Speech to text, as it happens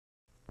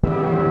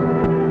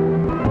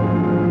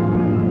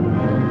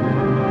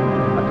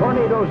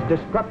tornado's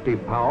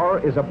destructive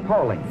power is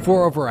appalling.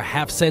 For over a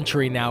half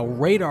century now,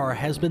 radar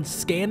has been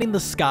scanning the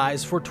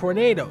skies for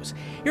tornadoes.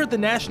 Here at the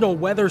National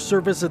Weather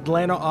Service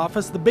Atlanta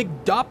office, the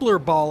big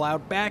Doppler ball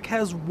out back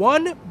has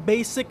one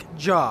basic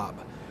job: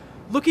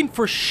 looking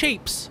for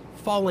shapes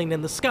falling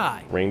in the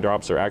sky.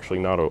 Raindrops are actually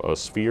not a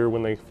sphere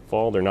when they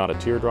fall. They're not a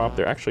teardrop.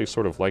 They're actually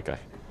sort of like a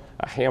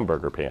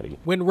hamburger patty.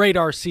 When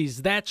radar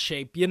sees that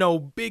shape, you know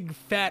big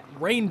fat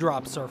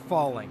raindrops are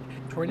falling.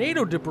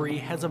 Tornado debris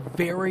has a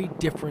very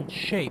different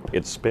shape.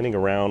 It's spinning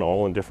around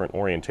all in different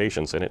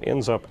orientations, and it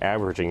ends up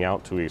averaging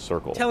out to a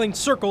circle. Telling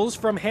circles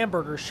from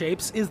hamburger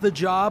shapes is the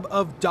job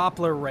of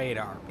Doppler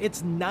Radar.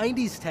 It's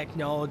 90s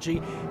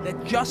technology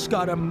that just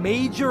got a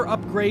major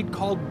upgrade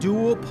called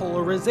dual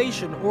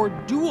polarization, or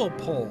dual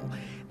pol,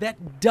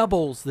 that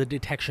doubles the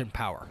detection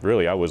power.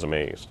 Really, I was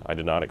amazed. I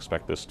did not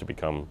expect this to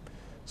become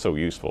so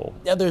useful.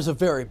 Now, there's a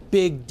very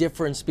big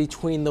difference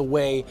between the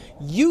way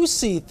you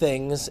see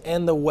things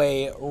and the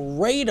way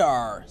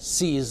radar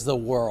sees the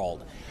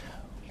world.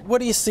 What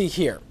do you see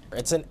here?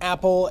 It's an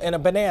apple and a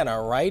banana,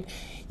 right?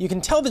 You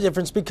can tell the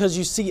difference because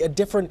you see a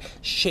different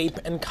shape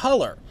and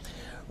color.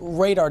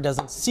 Radar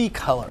doesn't see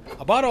color.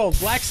 A bottle of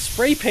black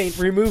spray paint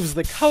removes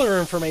the color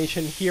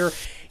information here,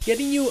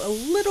 getting you a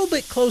little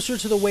bit closer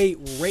to the way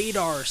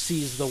radar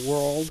sees the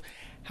world.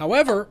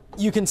 However,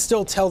 you can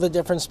still tell the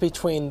difference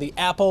between the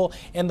apple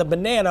and the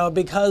banana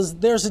because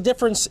there's a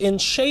difference in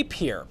shape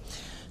here.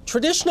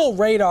 Traditional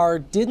radar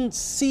didn't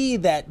see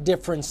that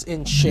difference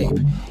in shape.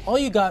 All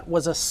you got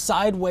was a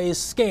sideways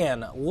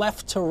scan,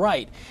 left to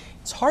right.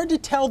 It's hard to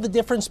tell the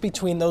difference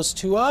between those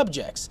two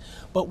objects,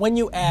 but when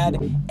you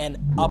add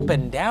an up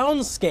and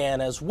down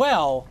scan as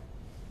well,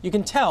 you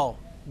can tell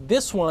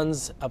this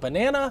one's a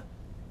banana,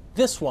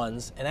 this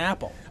one's an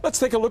apple. Let's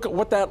take a look at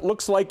what that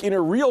looks like in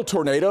a real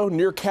tornado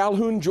near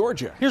Calhoun,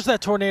 Georgia. Here's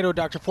that tornado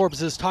Dr.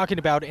 Forbes is talking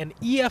about, an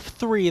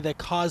EF3 that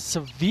caused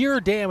severe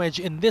damage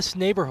in this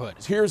neighborhood.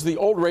 Here's the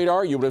old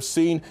radar. You would have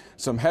seen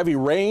some heavy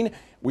rain.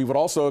 We would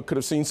also could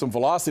have seen some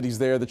velocities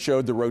there that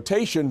showed the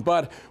rotation,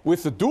 but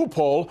with the dual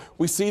pol,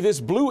 we see this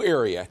blue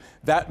area.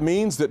 That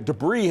means that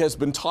debris has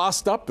been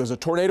tossed up. There's a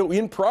tornado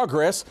in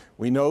progress.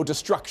 We know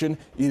destruction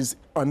is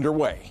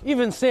underway.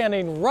 Even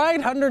standing right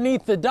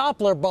underneath the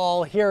Doppler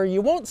ball here,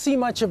 you won't see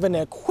much of an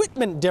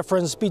equipment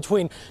difference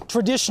between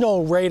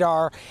traditional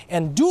radar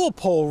and dual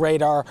pol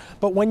radar,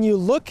 but when you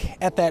look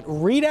at that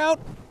readout,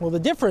 well, the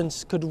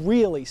difference could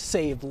really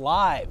save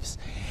lives.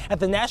 At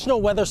the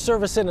National Weather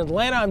Service in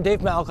Atlanta, I'm Dave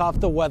Malkoff,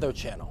 the Weather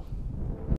Channel.